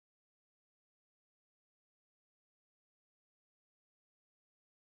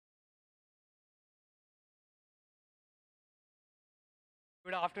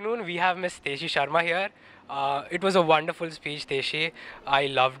Good afternoon. We have Miss Teshi Sharma here. It was a wonderful speech, Teshi. I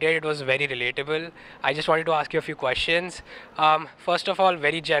loved it. It was very relatable. I just wanted to ask you a few questions. First of all,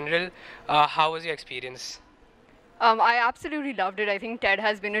 very general. How was your experience? I absolutely loved it. I think TED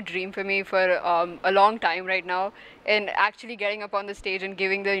has been a dream for me for a long time right now. And actually getting up on the stage and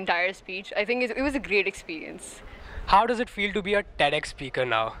giving the entire speech, I think it was a great experience. How does it feel to be a TEDx speaker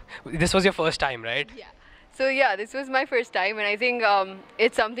now? This was your first time, right? Yeah. So yeah, this was my first time, and I think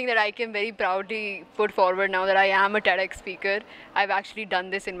it's something that I can very proudly put forward now that I am a TEDx speaker. I've actually done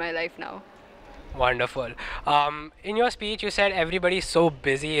this in my life now. Wonderful. In your speech, you said everybody's so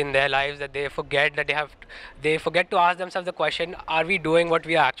busy in their lives that they forget they forget to ask themselves the question: Are we doing what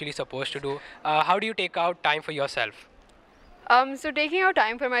we are actually supposed to do? How do you take out time for yourself? So taking out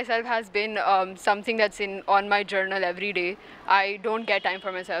time for myself has been something that's on my journal every day. I don't get time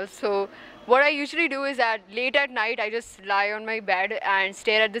for myself. So what I usually do is that late at night I just lie on my bed and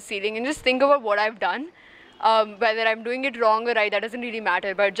stare at the ceiling and just think about what I've done. Whether I'm doing it wrong or right, that doesn't really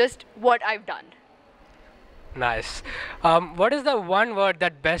matter, but just what I've done. Nice. What is the one word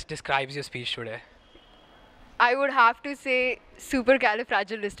that best describes your speech today? I would have to say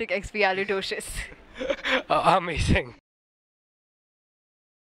supercalifragilisticexpialidocious. Amazing.